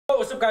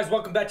what's up guys,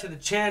 welcome back to the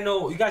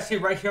channel. You guys see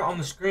right here on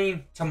the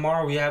screen,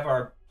 tomorrow we have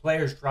our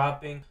players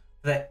dropping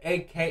for the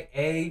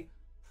AKA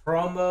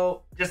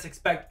promo. Just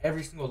expect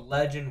every single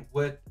legend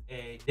with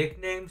a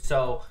nickname,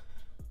 so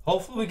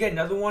hopefully we get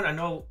another one. I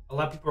know a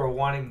lot of people are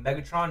wanting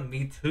Megatron,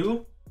 me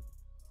too.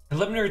 And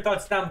let me know your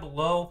thoughts down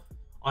below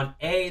on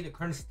the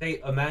current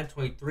state of Madden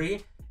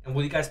 23, and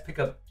will you guys pick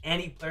up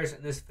any players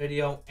in this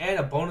video. And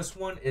a bonus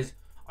one is,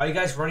 are you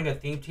guys running a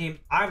theme team?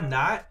 I'm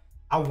not.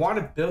 I want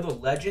to build the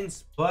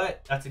legends,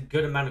 but that's a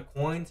good amount of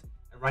coins,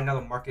 and right now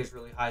the market is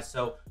really high.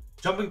 So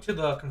jumping to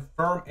the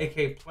confirmed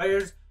AKA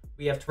players,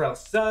 we have Terrell,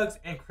 Suggs,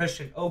 and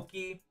Christian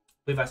Okoye. I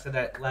believe I said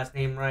that last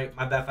name right.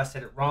 My bad if I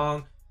said it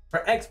wrong.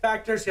 For X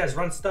Factors, he has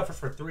Run Stuffer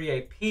for 3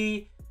 AP.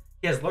 He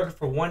has Lurker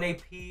for 1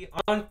 AP.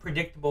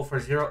 Unpredictable for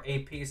 0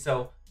 AP.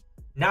 So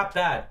not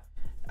bad.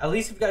 At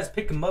least if you guys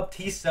pick him up,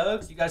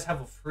 Suggs, you guys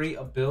have a free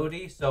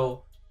ability.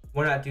 So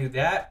why not do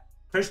that?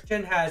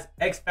 Christian has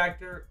X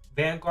Factor,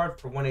 Vanguard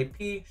for 1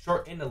 AP,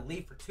 Short End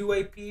Elite for 2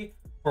 AP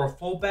for a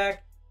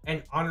fullback,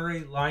 and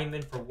Honorary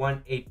Lineman for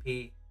 1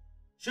 AP.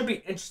 Should be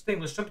interesting.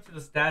 Let's jump into the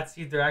stats,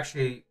 see if they're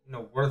actually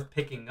worth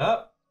picking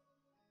up.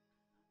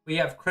 We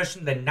have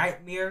Christian the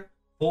Nightmare,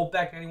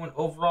 fullback 91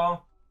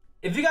 overall.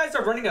 If you guys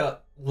are running a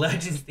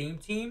Legends theme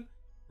team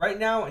right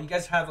now and you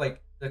guys have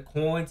like the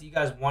coins, you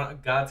guys want a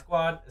God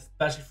Squad,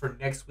 especially for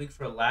next week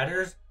for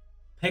ladders,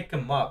 pick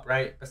him up,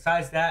 right?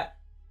 Besides that,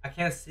 I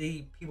can't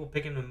see people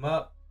picking him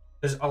up.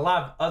 There's a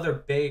lot of other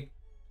big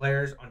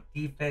players on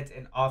defense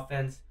and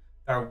offense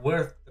that are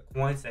worth the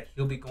coins that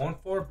he'll be going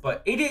for.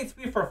 But 88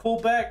 speed for a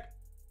fullback,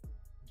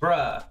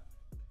 bruh,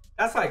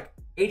 that's like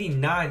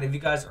 89 if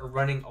you guys are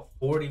running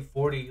a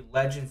 40-40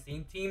 Legends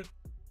theme team.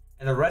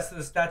 And the rest of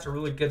the stats are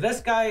really good. This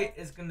guy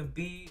is going to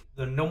be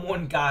the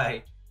 #1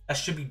 guy that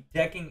should be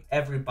decking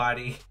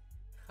everybody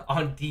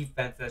on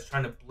defense that's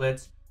trying to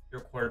blitz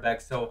your quarterback.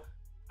 So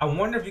I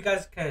wonder if you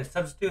guys can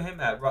substitute him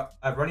at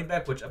running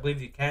back, which I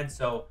believe you can.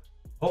 So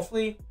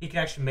hopefully he can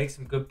actually make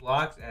some good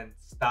blocks and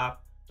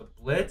stop the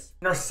blitz.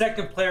 And our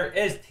second player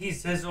is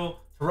T-Sizzle,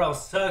 Terrell,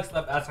 Suggs,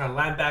 left outside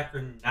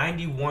linebacker,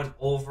 91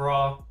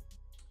 overall.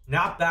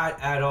 Not bad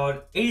at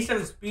all.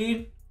 87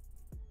 speed,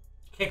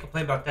 can't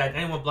complain about that.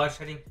 91 block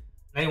shedding,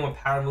 91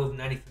 power move,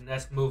 90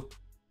 finesse move.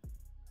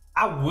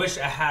 I wish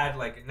I had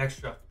like an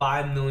extra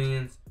 5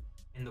 million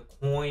in the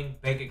coin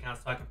bank account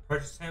so I can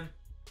purchase him.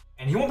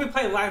 And he won't be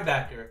playing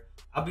linebacker.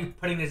 I'll be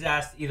putting his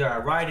ass either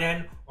at right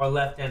end or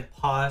left end,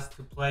 pause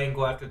to play and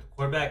go after the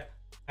quarterback.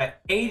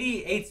 At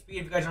 88 speed,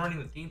 if you guys are running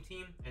the theme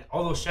team and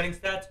all those shedding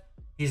stats,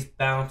 he's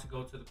bound to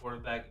go to the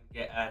quarterback and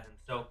get at him.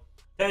 So,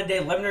 then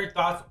let me know your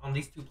thoughts on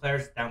these two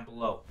players down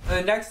below. And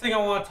the next thing I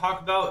want to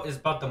talk about is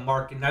about the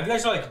market. Now, if you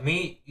guys are like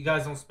me, you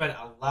guys don't spend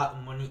a lot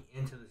of money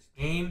into this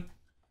game.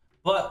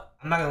 But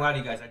I'm not going to lie to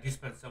you guys, I do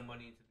spend some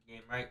money into the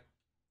game, right?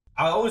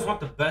 I always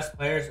want the best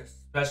players,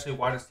 especially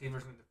wide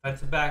receivers and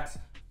defensive backs.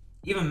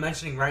 Even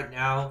mentioning right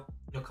now,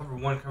 cover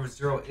 1, cover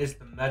 0 is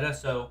the meta.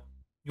 So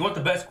you want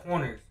the best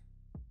corners.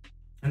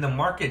 And the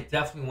market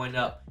definitely went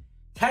up.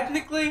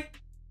 Technically,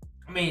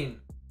 I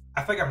mean,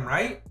 I feel like I'm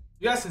right.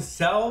 You guys can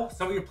sell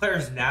some of your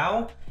players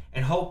now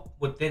and hope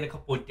within a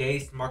couple of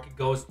days the market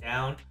goes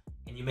down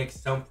and you make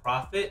some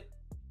profit.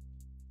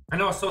 I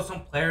know I saw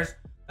some players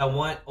that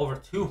went over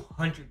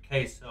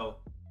 200K. So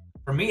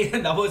for me,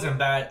 that wasn't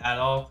bad at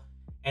all.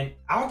 And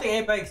I don't think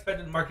anybody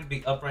expected the market to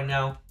be up right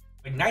now.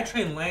 Like Night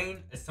Train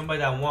Lane is somebody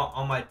that I want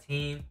on my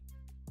team.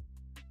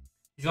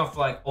 He's going for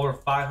like over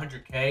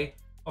 500K.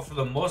 But for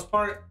the most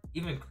part,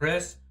 even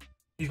Chris,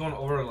 he's going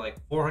over like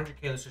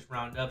 400K. Let's just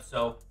round up.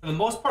 So for the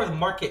most part, the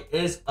market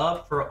is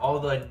up for all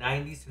the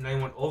 90s to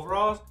 91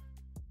 overalls.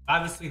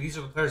 Obviously, these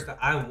are the players that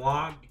I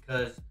want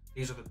because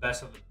these are the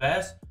best of the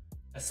best,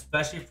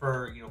 especially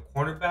for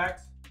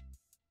cornerbacks.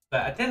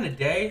 But at the end of the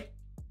day,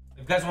 if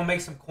you guys want to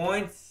make some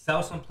coins,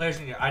 sell some players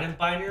in your item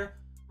binder.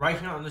 Right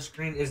here on the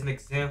screen is an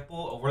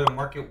example of where the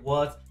market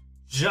was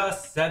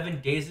just 7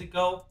 days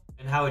ago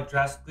and how it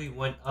drastically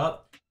went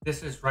up.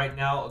 This is right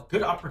now a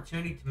good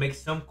opportunity to make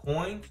some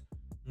coins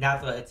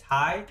now that it's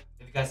high.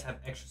 If you guys have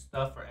extra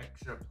stuff or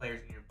extra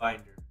players in your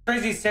binder.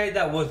 Crazy to say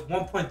that with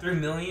 1.3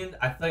 million,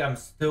 I feel like I'm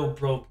still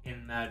broke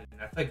in Madden.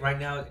 I feel like right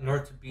now, in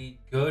order to be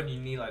good, you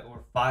need like over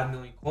 5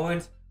 million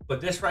coins.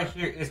 But this right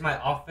here is my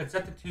offense.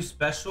 Nothing too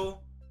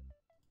special.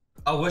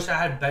 I wish I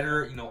had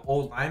better,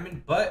 old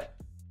linemen, but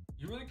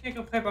you really can't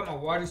complain about my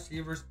wide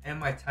receivers and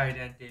my tight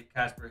end, Dave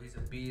Casper. He's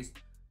a beast.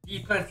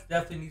 Defense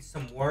definitely needs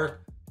some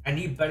work. I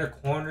need better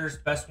corners.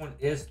 Best one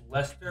is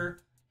Lester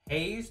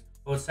Hayes.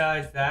 But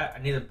besides that,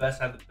 I need the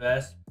best out of the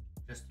best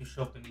just to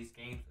show up in these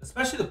games,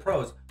 especially the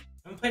pros.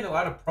 I've been playing a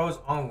lot of pros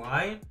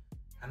online.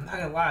 I'm not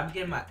gonna lie, I'm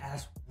getting my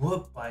ass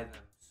whooped by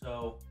them.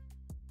 So,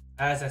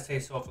 as I say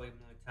so for like a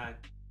million times,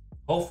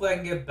 hopefully I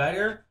can get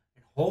better,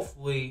 and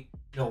hopefully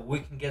we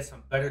can get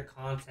some better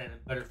content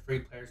and better free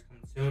players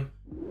coming soon.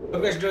 Hope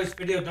you guys enjoyed this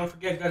video. Don't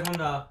forget, if you guys want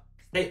to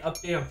stay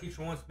updated on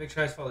future ones, make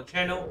sure you guys follow the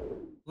channel.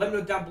 Let me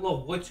know down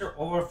below what's your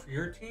over for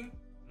your team,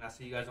 and I'll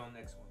see you guys on the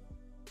next one.